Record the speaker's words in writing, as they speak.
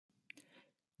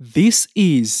This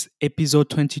is episode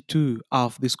 22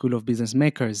 of the School of Business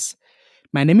Makers.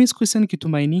 My name is Christian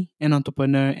Kitumaini, an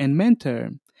entrepreneur and mentor,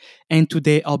 and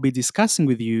today I'll be discussing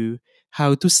with you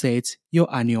how to set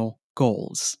your annual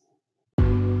goals.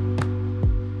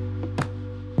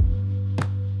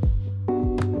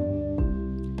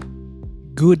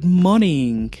 Good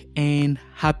morning and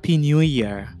Happy New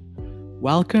Year.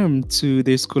 Welcome to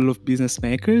the School of Business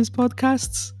Makers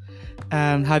podcasts.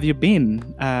 Have you been?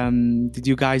 Did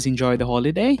you guys enjoy the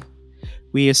holiday?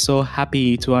 We are so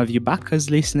happy to have you back as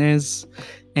listeners.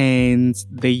 And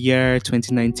the year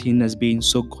 2019 has been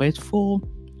so grateful.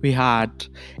 We had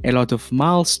a lot of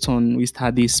milestone. We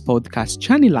started this podcast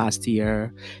journey last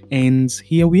year, and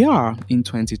here we are in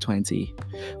 2020.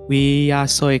 We are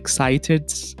so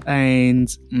excited,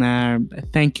 and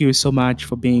thank you so much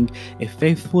for being a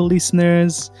faithful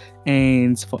listeners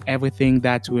and for everything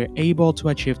that we're able to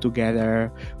achieve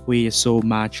together. We are so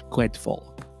much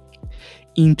grateful.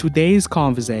 In today's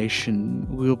conversation,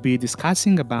 we'll be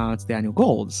discussing about the annual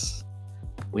goals.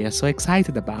 We are so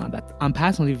excited about that. I'm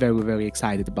personally very, very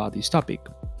excited about this topic.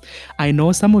 I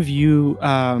know some of you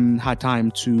had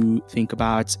time to think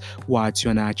about what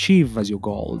you're going to achieve as your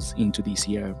goals into this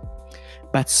year.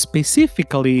 But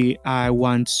specifically, I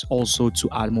want also to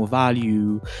add more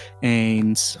value.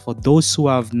 And for those who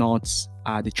have not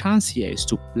the chance yet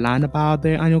to learn about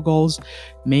their annual goals,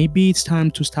 maybe it's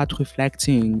time to start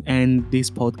reflecting, and this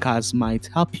podcast might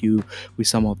help you with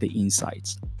some of the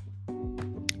insights.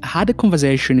 I had a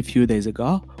conversation a few days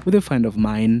ago with a friend of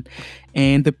mine,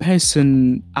 and the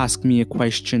person asked me a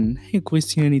question. Hey,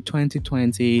 Christian, in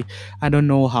 2020, I don't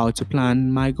know how to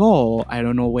plan my goal. I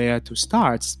don't know where to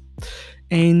start.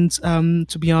 And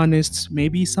to be honest,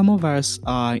 maybe some of us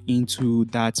are into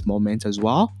that moment as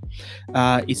well.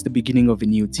 It's the beginning of a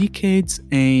new decade,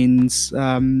 and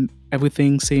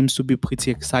everything seems to be pretty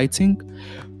exciting.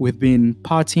 We've been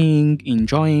partying,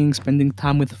 enjoying, spending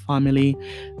time with the family,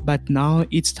 but now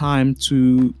it's time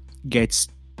to get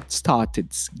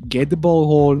started, get the ball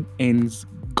rolling, and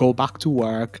go back to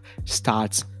work,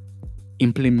 start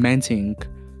implementing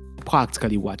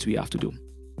practically what we have to do.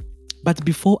 But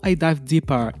before I dive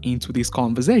deeper into this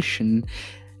conversation,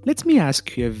 let me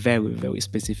ask you a very, very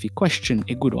specific question,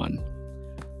 a good one.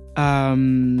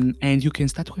 And you can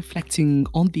start reflecting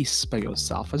on this by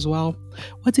yourself as well.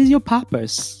 What is your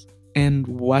purpose? And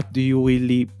what do you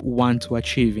really want to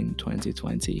achieve in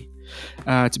 2020?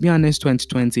 To be honest,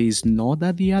 2020 is not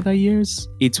that the other years.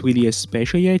 It's really a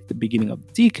special year at the beginning of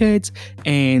the decade.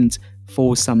 And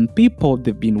for some people,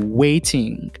 they've been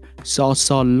waiting so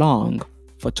long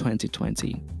for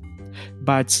 2020.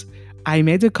 But I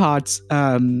made a cut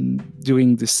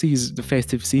during the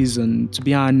festive season. To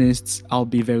be honest, I'll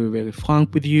be very, very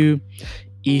frank with you.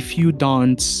 If you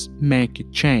don't make a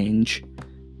change,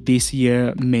 this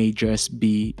year may just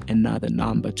be another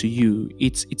number to you.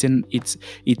 It's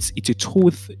a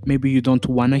truth. Maybe you don't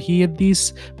want to hear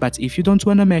this, but if you don't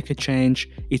want to make a change,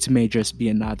 it may just be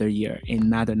another year,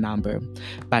 another number.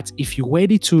 But if you're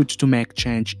ready to make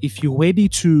change, if you're ready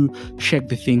to shake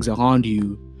the things around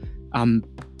you, I'm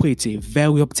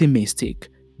very optimistic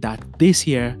that this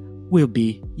year will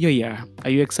be your year. Are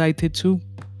you excited too?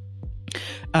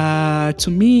 To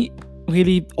me,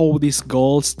 really, all this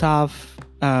goal stuff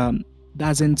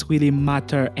doesn't really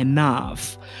matter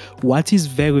enough. What is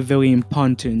very, very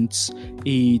important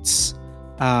is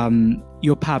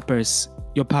your purpose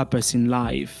in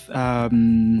life,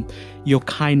 your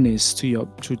kindness to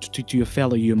your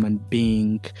fellow human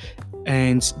being,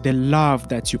 and the love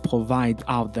that you provide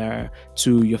out there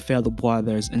to your fellow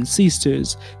brothers and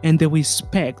sisters, and the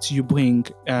respect you bring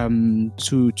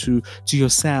to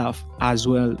yourself as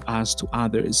well as to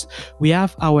others. We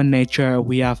have our nature,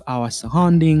 we have our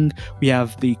surrounding, we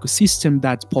have the ecosystem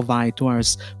that provide to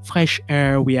us fresh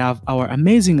air, we have our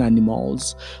amazing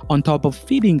animals. On top of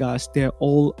feeding us, they're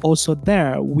all also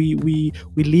there. We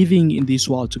living in this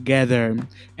world together.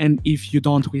 And if you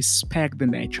don't respect the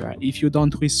nature, if you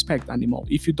don't respect animal,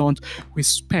 if you don't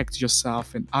respect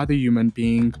yourself and other human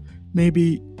being,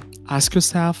 maybe ask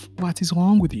yourself what is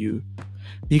wrong with you.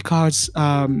 Because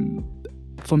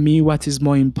for me, what is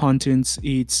more important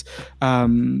is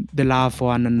the love for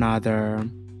one another,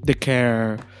 the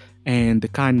care and the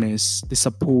kindness, the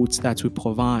support that we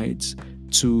provide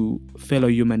to fellow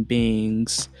human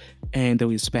beings, and the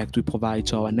respect we provide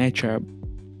to our nature.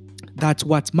 That's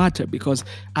what matters, because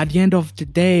at the end of the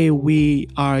day, we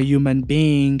are a human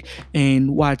being,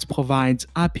 and what provides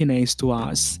happiness to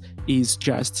us is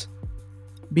just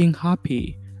being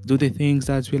happy, do the things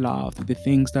that we love, do the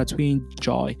things that we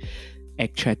enjoy,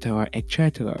 etc.,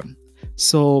 etc.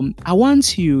 So I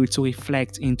want you to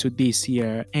reflect into this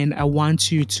year, and I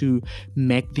want you to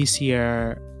make this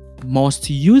year most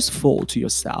useful to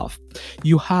yourself.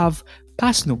 You have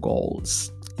personal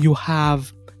goals, you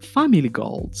have family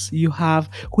goals, you have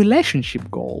relationship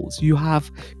goals, you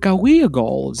have career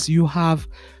goals, you have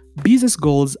business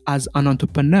goals as an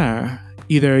entrepreneur.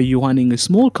 Either you're running a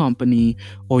small company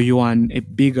or you run a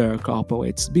bigger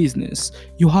corporate business.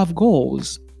 You have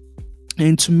goals.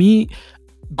 And to me,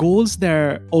 goals,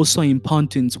 they're also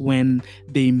important when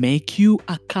they make you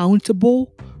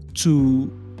accountable to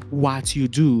what you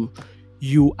do.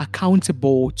 You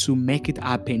accountable to make it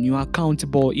happen. You're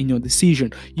accountable in your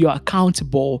decision. You're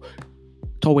accountable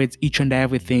towards each and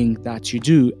everything that you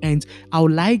do. And I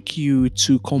would like you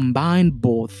to combine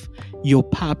both your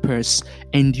purpose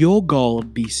and your goal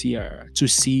this year to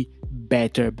see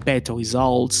better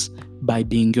results by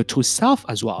being your true self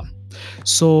as well.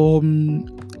 So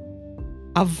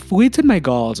I've written my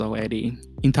goals already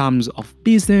in terms of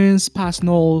business,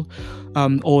 personal,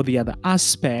 all the other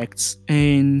aspects,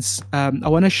 and I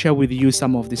want to share with you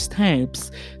some of the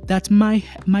steps that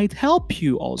might help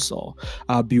you also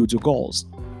build your goals.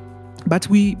 But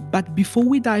before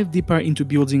we dive deeper into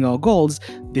building our goals,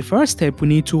 the first step we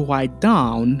need to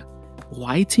writing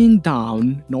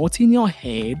down, not in your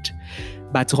head,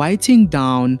 but writing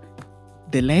down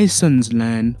the lessons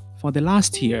learned for the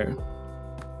last year.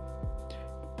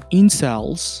 In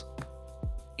sales,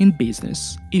 in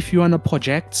business, if you're on a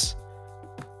project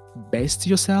based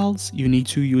yourselves, you need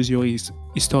to use your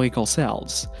historical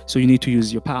selves. So you need to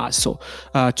use your past. So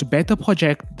to better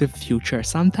project the future,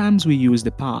 sometimes we use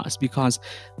the past because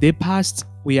the past,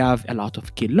 we have a lot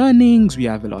of key learnings, we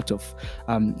have a lot of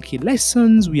key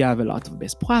lessons, we have a lot of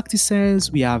best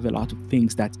practices, we have a lot of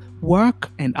things that work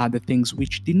and other things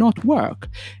which did not work.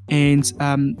 And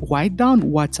write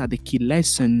down what are the key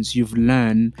lessons you've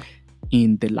learned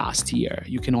in the last year.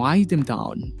 You can write them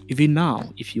down even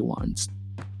now if you want.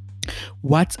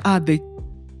 What are the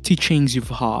teachings you've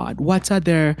had? What are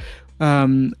the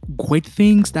great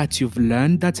things that you've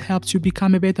learned that helped you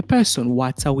become a better person?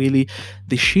 What are really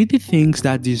the shitty things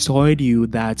that destroyed you,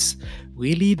 that's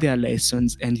really their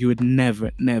lessons and you would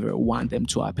never want them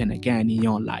to happen again in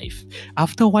your life?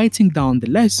 After writing down the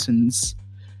lessons,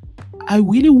 I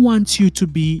really want you to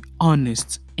be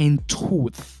honest and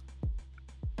truth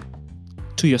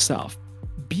to yourself.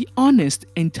 Be honest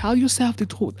and tell yourself the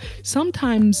truth.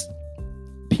 Sometimes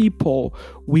people,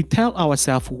 we tell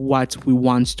ourselves what we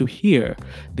want to hear,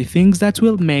 the things that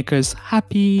will make us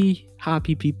happy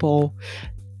people.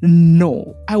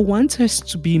 No, I want us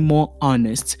to be more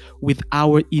honest with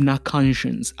our inner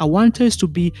conscience. I want us to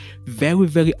be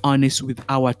very honest with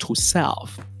our true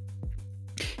self.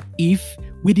 If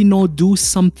we did not do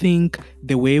something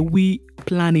the way we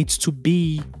plan it to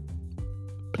be,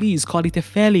 please call it a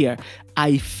failure.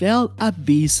 I failed at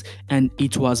this and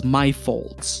it was my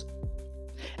fault.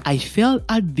 I failed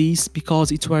at this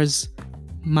because it was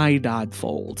my dad's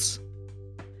fault.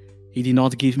 He did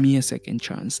not give me a second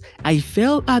chance. I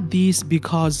failed at this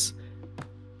because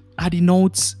I did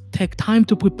not take time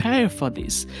to prepare for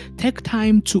this. Take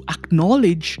time to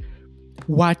acknowledge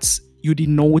what you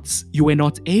were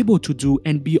not able to do,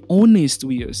 and be honest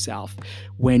with yourself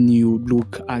when you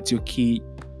look at your key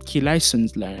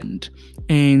lessons learned,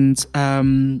 and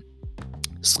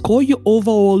score your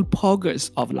overall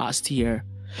progress of last year.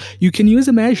 You can use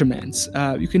a measurement.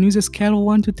 You can use a scale of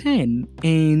 1 to 10,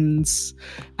 and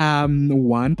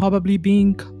 1 probably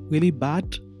being really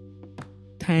bad,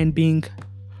 10 being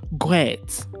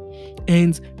great.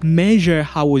 And measure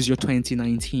how was your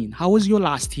 2019. How was your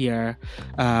last year,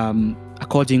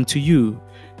 according to you?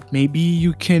 Maybe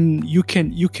you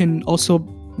can also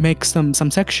make some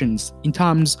sections in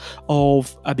terms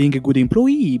of being a good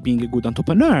employee, being a good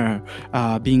entrepreneur,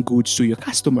 being good to your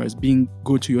customers, being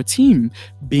good to your team,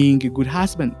 being a good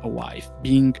husband or wife,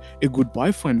 being a good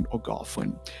boyfriend or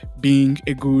girlfriend, being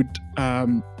good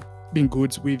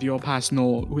with your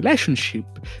personal relationship,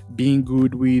 being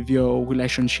good with your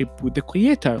relationship with the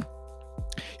Creator.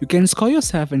 You can score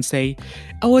yourself and say,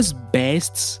 I was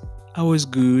best, I was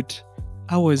good,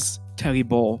 I was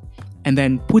terrible, and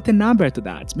then put a number to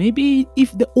that. Maybe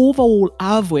if the overall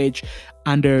average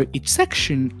under each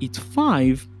section is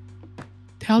 5,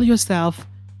 tell yourself,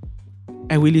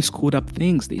 I really screwed up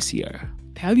things this year.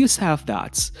 Tell yourself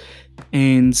that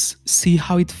and see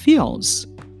how it feels,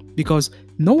 because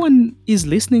no one is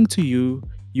listening to you.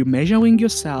 You're measuring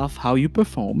yourself, how you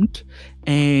performed,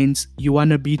 and you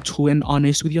want to be true and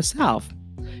honest with yourself.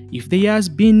 If the year has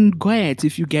been great,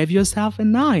 if you gave yourself a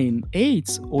 9,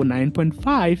 8, or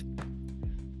 9.5,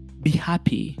 be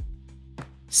happy.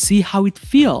 See how it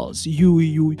feels.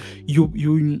 You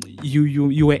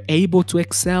were able to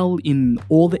excel in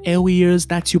all the areas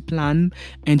that you plan,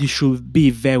 and you should be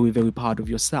very, very proud of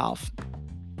yourself.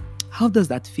 How does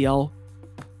that feel?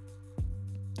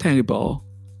 Terrible,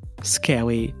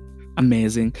 scary,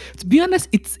 amazing. To be honest,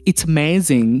 it's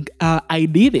amazing. I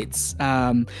did it,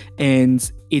 and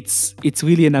it's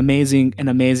really an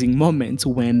amazing moment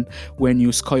when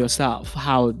you score yourself,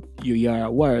 how your year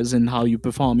was and how you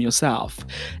perform yourself.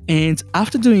 And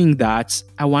after doing that,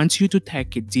 I want you to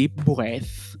take a deep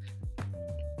breath,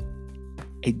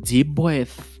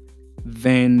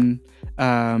 then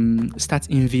start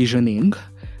envisioning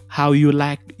how you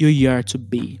like your year to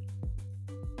be.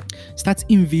 Start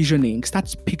envisioning,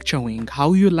 start picturing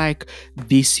how you like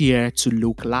this year to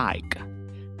look like.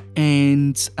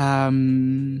 And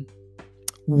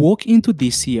walk into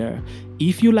this year.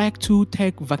 If you like to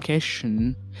take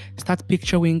vacation, start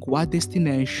picturing what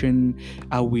destination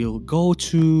I will go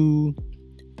to,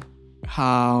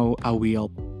 how I will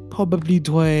probably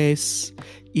dress.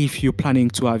 If you're planning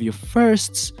to have your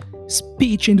first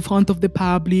speech in front of the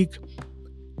public,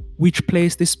 which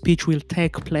place the speech will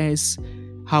take place,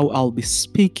 how I'll be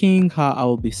speaking, how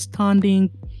I'll be standing.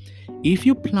 If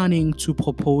you're planning to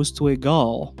propose to a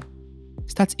girl,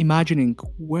 start imagining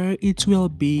where it will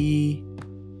be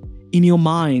in your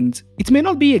mind. It may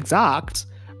not be exact,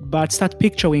 but start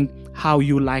picturing how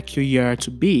you like your year to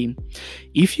be.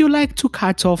 If you like to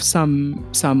cut off some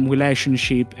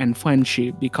relationship and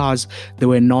friendship because they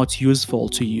were not useful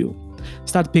to you,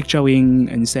 start picturing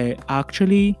and say,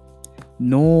 actually,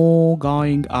 no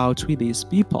going out with these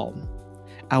people.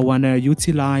 I want to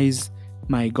utilize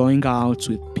my going out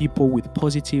with people with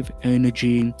positive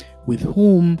energy, with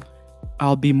whom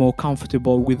I'll be more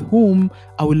comfortable, with whom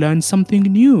I will learn something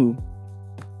new.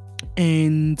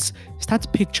 And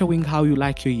start picturing how you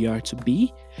like your year to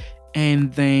be.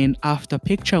 And then after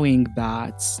picturing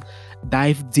that,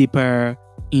 dive deeper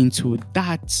into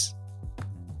that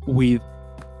with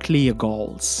clear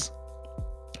goals.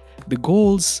 The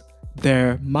goals,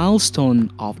 they're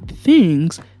milestone of the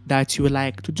things that you would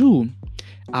like to do.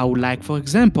 I would like, for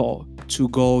example, to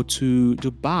go to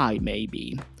Dubai,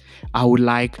 maybe. I would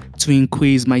like to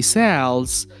increase my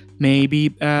sales maybe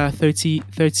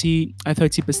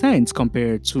 30%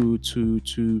 compared to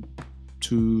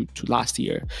last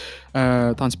year.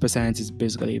 20% is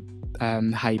basically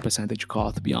high percentage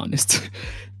growth, to be honest.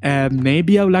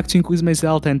 Maybe I would like to increase my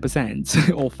sales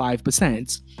 10% or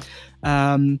 5%.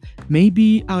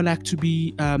 Maybe I would like to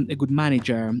be a good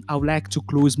manager. I would like to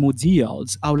close more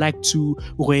deals. I would like to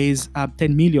raise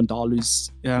 $10 million.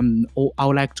 Or I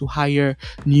would like to hire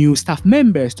new staff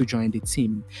members to join the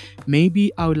team.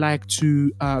 Maybe I would like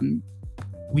to,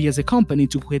 we as a company,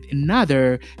 to create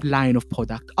another line of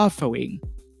product offering.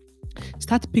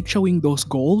 Start picturing those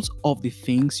goals of the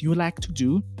things you like to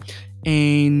do,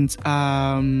 and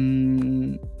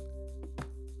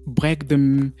break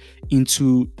them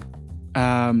into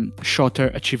shorter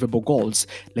achievable goals.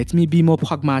 Let me be more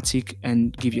pragmatic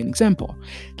and give you an example.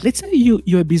 Let's say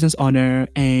you're a business owner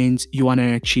and you want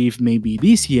to achieve maybe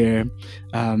this year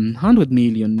 100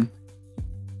 million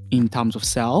in terms of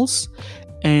sales,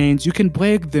 and you can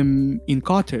break them in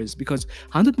quarters because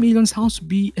 100 million sounds to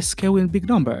be a scary and big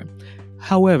number.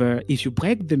 However, if you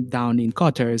break them down in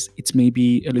quarters, it may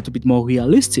be a little bit more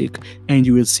realistic, and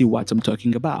you will see what I'm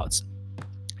talking about.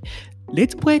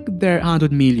 Let's break the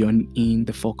 100 million in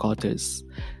the 4 quarters.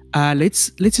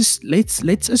 Let's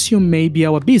assume maybe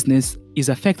our business is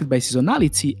affected by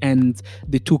seasonality, and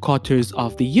the 2 quarters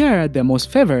of the year, they're most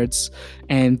favored,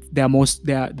 and there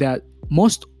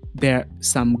are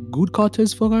some good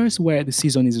quarters for us where the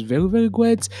season is very, very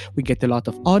good. We get a lot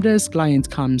of orders, client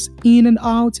comes in and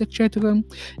out, etc.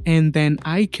 And then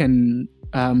I can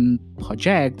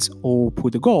project or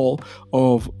put a goal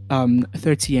of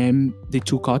 30M, the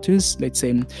 2 quarters, let's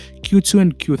say Q2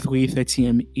 and Q3,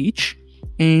 30M each.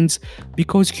 And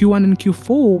because Q1 and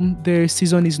Q4, the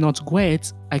season is not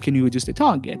great, I can reduce the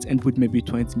target and put maybe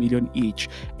 20 million each.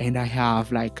 And I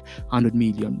have like 100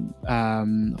 million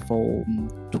for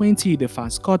 20 the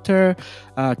first quarter,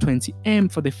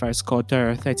 20M for the first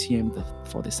quarter, 30M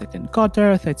for the second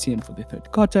quarter, 30M for the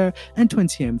third quarter, and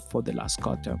 20M for the last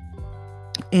quarter.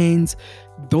 And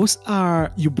those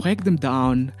are, you break them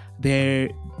down,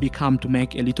 they become to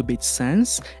make a little bit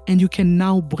sense, and you can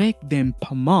now break them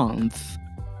per month.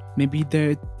 Maybe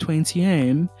the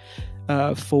 20M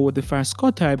for the first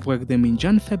quarter, I break them in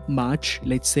Jan, Feb, March,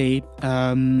 let's say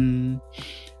 7,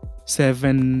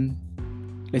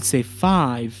 let's say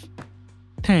 5,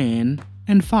 10,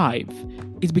 and 5.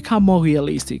 it's become more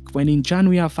realistic when in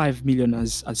January we have 5 million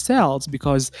as sales,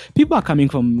 because people are coming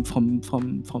from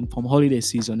holiday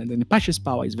season, and then the purchase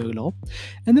power is very low.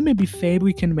 And then maybe Feb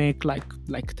we can make like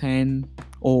 10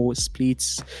 or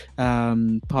splits,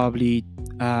 probably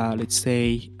let's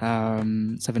say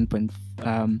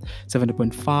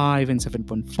 7.5 and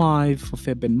 7.5 for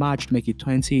Feb and March to make it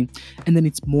 20, and then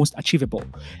it's most achievable.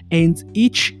 And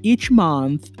each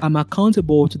month I'm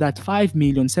accountable to that 5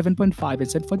 million, 7.5 and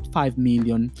 7.5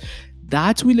 million.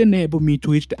 That will enable me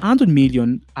to reach the 100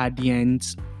 million at the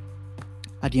end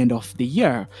of the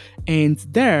year. And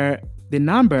there the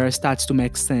number starts to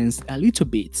make sense a little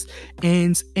bit.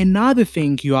 And another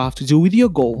thing you have to do with your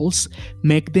goals,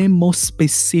 make them more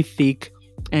specific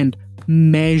and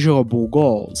measurable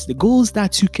goals. The goals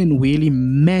that you can really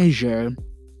measure.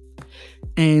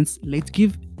 And let's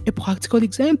give a practical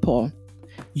example.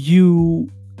 You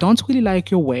don't really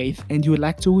like your weight and you would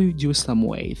like to reduce some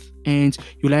weight, and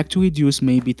you like to reduce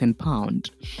maybe 10 pounds,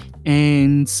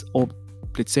 or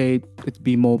let's say, let's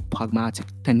be more pragmatic,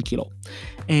 10 kilo.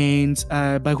 And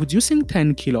by reducing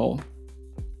 10 kilo,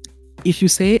 if you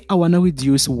say, I want to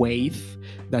reduce weight,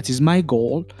 that is my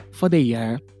goal for the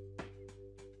year,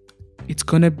 it's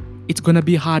gonna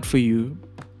be hard for you.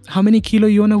 How many kilo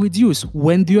you want to reduce?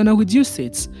 When do you want to reduce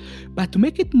it? But to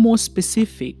make it more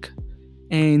specific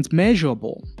and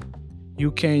measurable,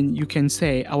 you can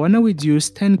say, I want to reduce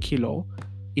 10 kilo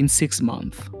in 6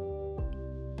 months,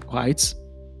 right?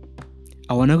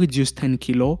 I want to reduce 10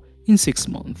 kilo in 6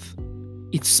 months.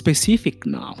 It's specific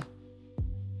now.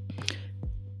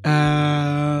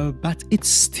 But it's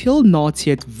still not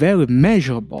yet very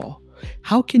measurable.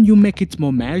 How can you make it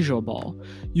more measurable?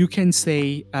 You can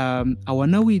say, I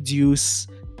want to reduce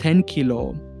 10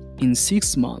 kilo in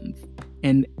 6 months.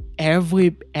 And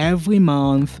every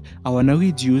month, I want to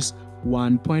reduce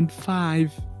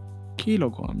 1.5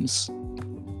 kilograms.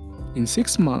 In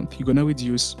 6 months, you're going to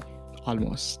reduce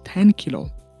almost 10 kilo.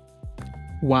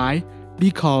 Why?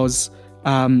 Because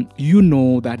you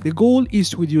know that the goal is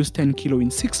to reduce 10 kilo in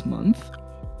 6 months,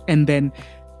 and then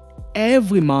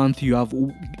every month you have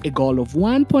a goal of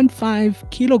 1.5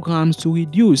 kilograms to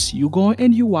reduce. You go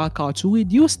and you work out to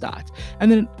reduce that, and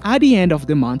then at the end of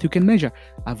the month you can measure,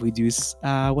 I've reduced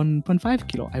 1.5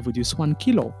 kilo, I've reduced 1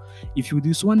 kilo. If you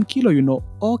reduce 1 kilo, you know,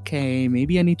 okay,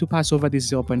 maybe I need to pass over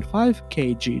this 0.5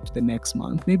 kg to the next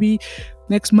month. Maybe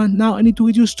next month now I need to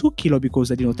reduce 2 kilo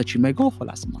because I did not achieve my goal for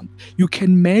last month. You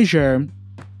can measure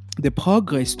the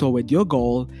progress toward your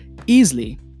goal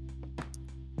easily.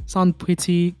 Sound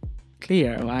pretty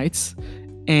clear, right?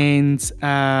 And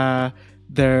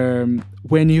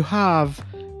when you have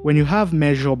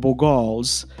measurable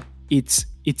goals, it's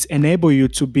enable you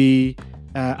to be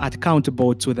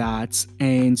accountable to that,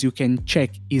 and you can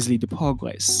check easily the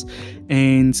progress.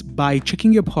 And by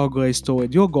checking your progress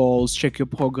toward your goals, check your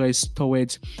progress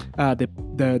towards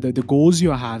the goals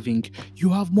you're having, you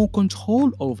have more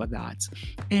control over that.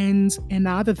 And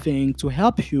another thing to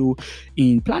help you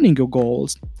in planning your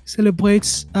goals,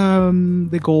 celebrate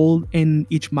the goal and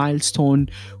each milestone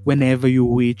whenever you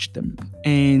reach them.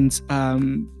 And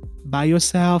buy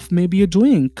yourself maybe a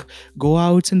drink. Go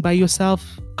out and buy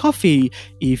yourself coffee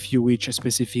if you reach a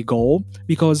specific goal,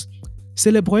 because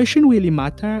celebration really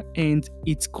matter, and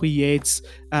it creates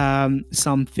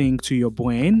something to your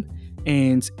brain.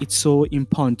 And it's so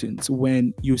important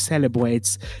when you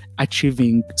celebrate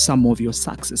achieving some of your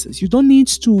successes. You don't need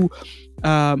to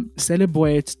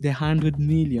celebrate the 100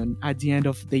 million at the end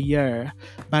of the year,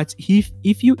 but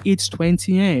if you hit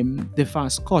 20M the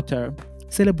first quarter,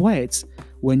 celebrate.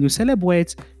 When you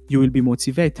celebrate, you will be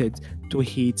motivated to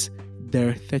hit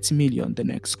the 30 million the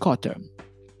next quarter.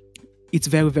 It's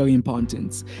very, very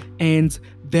important. And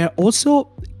there are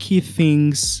also key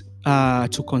things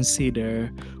to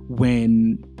consider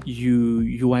when if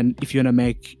you want to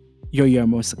make your year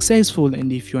more successful,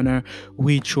 and if you want to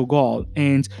reach your goal.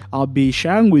 And I'll be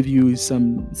sharing with you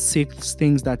some 6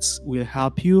 things that will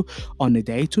help you on a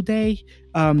day-to-day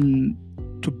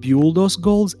to build those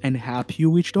goals and help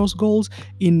you reach those goals.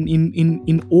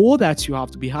 In all that, you have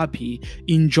to be happy.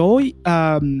 Enjoy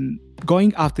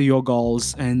going after your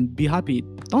goals and be happy.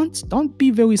 Don't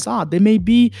be very sad. They may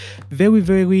be very,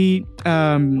 very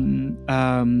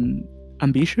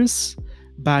ambitious,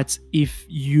 but if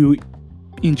you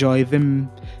enjoy them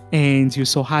and you're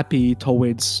so happy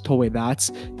toward that,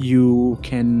 you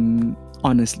can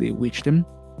honestly reach them.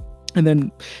 And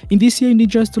then in this year, you need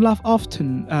just to laugh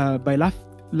often. By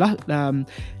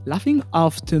laughing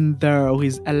often, there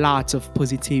is a lot of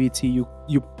positivity you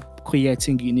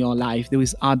creating in your life. There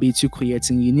is habits you're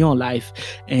creating in your life,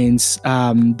 and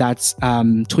that's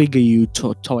trigger you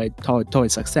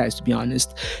toward success, to be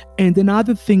honest. And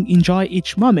another thing, enjoy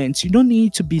each moment. You don't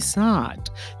need to be sad.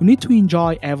 You need to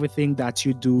enjoy everything that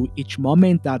you do, each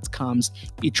moment that comes,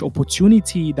 each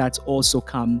opportunity that also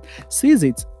comes. Seize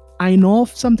it. I know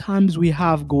sometimes we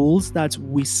have goals that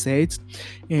we set,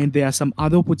 and there are some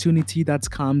other opportunity that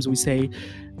comes. We say,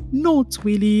 not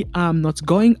really, I'm not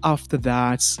going after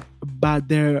that, but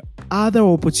there are other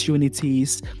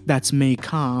opportunities that may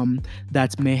come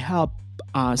that may help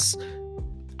us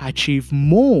achieve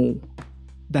more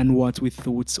than what we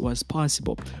thought was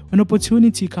possible. When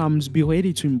opportunity comes, be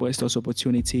ready to embrace those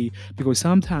opportunity, because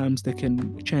sometimes they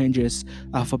can change us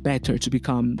for better, to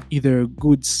become either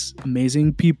good,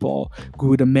 amazing people,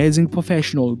 good, amazing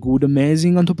professional, good,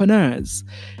 amazing entrepreneurs.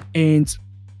 And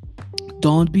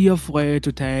don't be afraid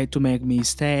to make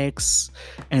mistakes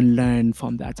and learn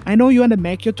from that. I know you want to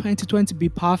make your 2020 be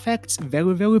perfect,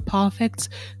 very, very perfect,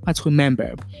 but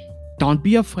remember, don't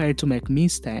be afraid to make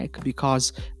mistake,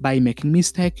 because by making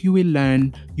mistake, you will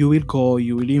learn, you will grow,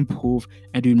 you will improve,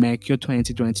 and you will make your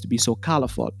 2020 to be so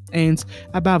colorful. And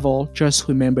above all, just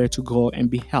remember to grow and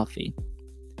be healthy.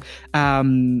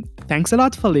 Thanks a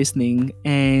lot for listening,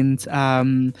 and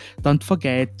don't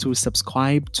forget to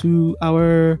subscribe to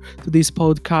this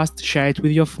podcast, share it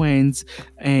with your friends,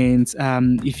 and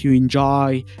if you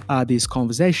enjoy this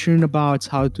conversation about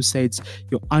how to set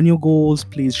your annual goals,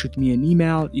 please shoot me an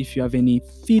email. If you have any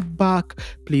feedback,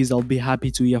 please, I'll be happy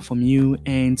to hear from you.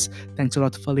 And thanks a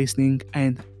lot for listening,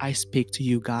 and I speak to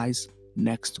you guys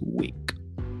next week.